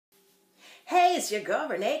Hey, it's your girl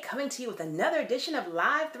Renee coming to you with another edition of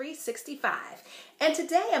Live 365. And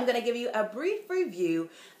today I'm going to give you a brief review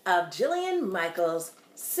of Jillian Michaels'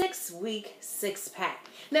 6-week six-pack.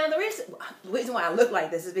 Now the reason why I look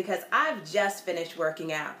like this is because I've just finished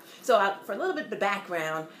working out. So for a little bit of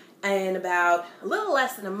background, in about a little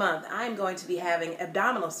less than a month, I'm going to be having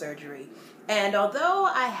abdominal surgery. And although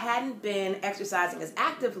I hadn't been exercising as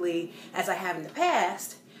actively as I have in the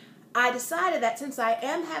past, I decided that since I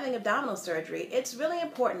am having abdominal surgery, it's really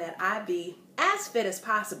important that I be as fit as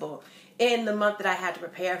possible in the month that I had to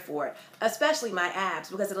prepare for it, especially my abs,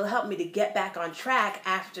 because it'll help me to get back on track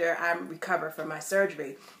after I recover from my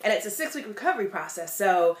surgery. And it's a 6-week recovery process,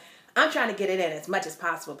 so I'm trying to get it in as much as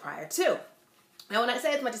possible prior to. Now, when I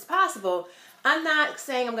say as much as possible, I'm not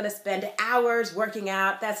saying I'm going to spend hours working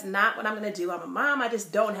out. That's not what I'm going to do. I'm a mom. I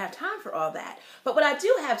just don't have time for all that. But what I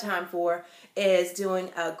do have time for is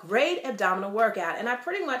doing a great abdominal workout. And I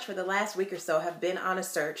pretty much for the last week or so have been on a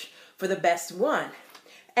search for the best one.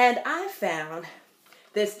 And I found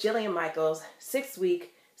this Jillian Michaels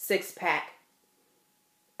 6-week six-pack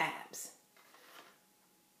abs.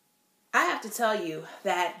 I have to tell you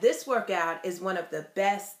that this workout is one of the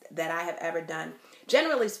best that I have ever done.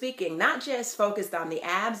 Generally speaking, not just focused on the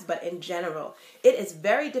abs, but in general. It is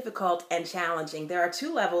very difficult and challenging. There are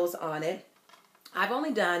 2 levels on it. I've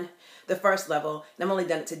only done the first level, and I've only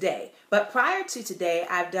done it today. But prior to today,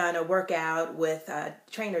 I've done a workout with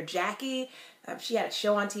trainer Jackie. She had a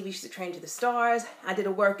show on TV. She's a Train to the Stars. I did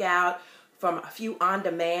a workout from a few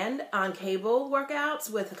on-demand, on-cable workouts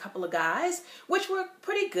with a couple of guys, which were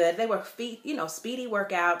pretty good. They were speedy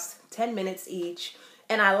workouts, 10 minutes each,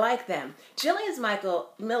 and I like them. Jillian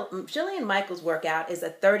Michaels' workout is a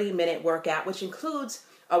 30-minute workout, which includes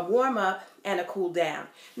a warm-up and a cool-down.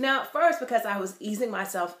 Now, first, because I was easing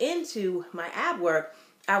myself into my ab work,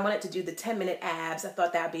 I wanted to do the 10-minute abs. I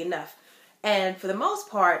thought that would be enough. And for the most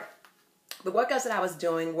part, the workouts that I was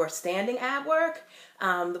doing were standing ab work.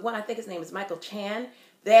 The one, I think his name is Michael Chan.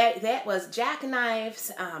 That was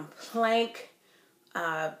jackknives, plank,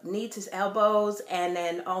 knee to elbows, and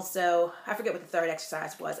then also, I forget what the third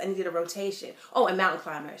exercise was. And he did a rotation. Oh, and mountain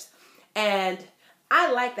climbers. And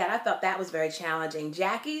I like that. I thought that was very challenging.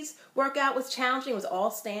 Jackie's workout was challenging. It was all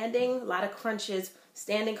standing, a lot of crunches,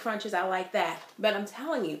 standing crunches. I like that. But I'm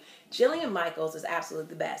telling you, Jillian Michaels is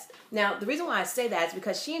absolutely the best. Now, the reason why I say that is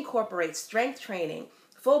because she incorporates strength training,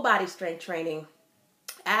 full body strength training,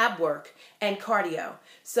 ab work, and cardio.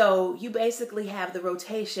 So you basically have the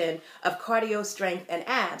rotation of cardio, strength, and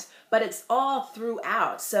abs, but it's all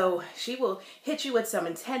throughout. So she will hit you with some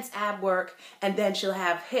intense ab work, and then she'll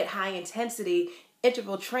have hit high intensity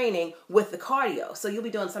interval training with the cardio. So you'll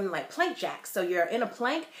be doing something like plank jacks. So you're in a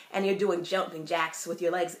plank and you're doing jumping jacks with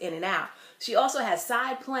your legs in and out. She also has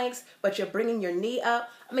side planks, but you're bringing your knee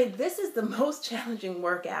up. I mean, this is the most challenging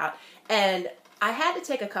workout, and I had to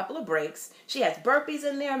take a couple of breaks. She has burpees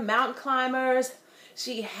in there, mountain climbers.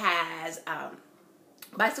 She has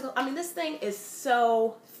bicycle. I mean, this thing is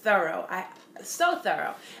so thorough. So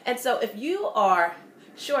thorough. And so if you are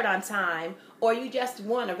short on time or you just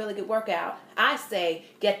want a really good workout, I say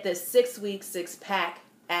get this 6-week six-pack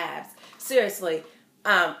abs. Seriously,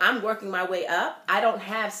 I'm working my way up. I don't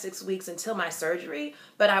have 6 weeks until my surgery,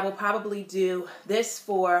 but I will probably do this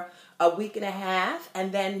for a week and a half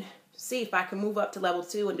and then see if I can move up to level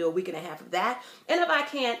 2 and do a week and a half of that. And if I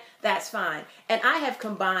can't, that's fine. And I have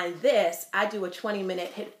combined this. I do a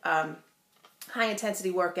 20-minute high intensity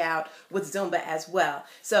workout with Zumba as well.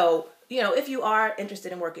 So, if you are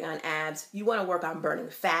interested in working on abs, you want to work on burning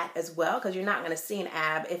fat as well, because you're not going to see an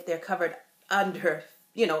ab if they're covered under,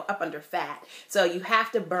 up under fat. So you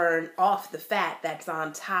have to burn off the fat that's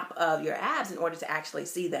on top of your abs in order to actually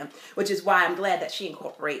see them, which is why I'm glad that she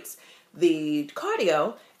incorporates the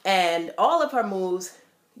cardio and all of her moves.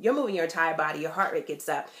 You're moving your entire body, your heart rate gets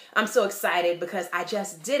up. I'm so excited because I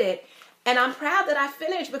just did it. And I'm proud that I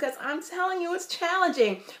finished because I'm telling you it's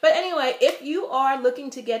challenging. But anyway, if you are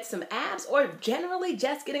looking to get some abs or generally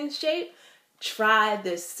just get in shape, try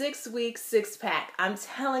this 6-week six-pack. I'm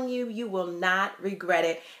telling you, you will not regret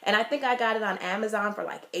it. And I think I got it on Amazon for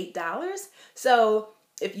like $8. So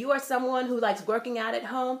if you are someone who likes working out at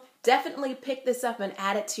home, definitely pick this up and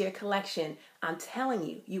add it to your collection. I'm telling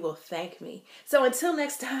you, you will thank me. So until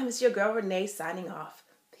next time, it's your girl Renee signing off.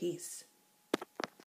 Peace.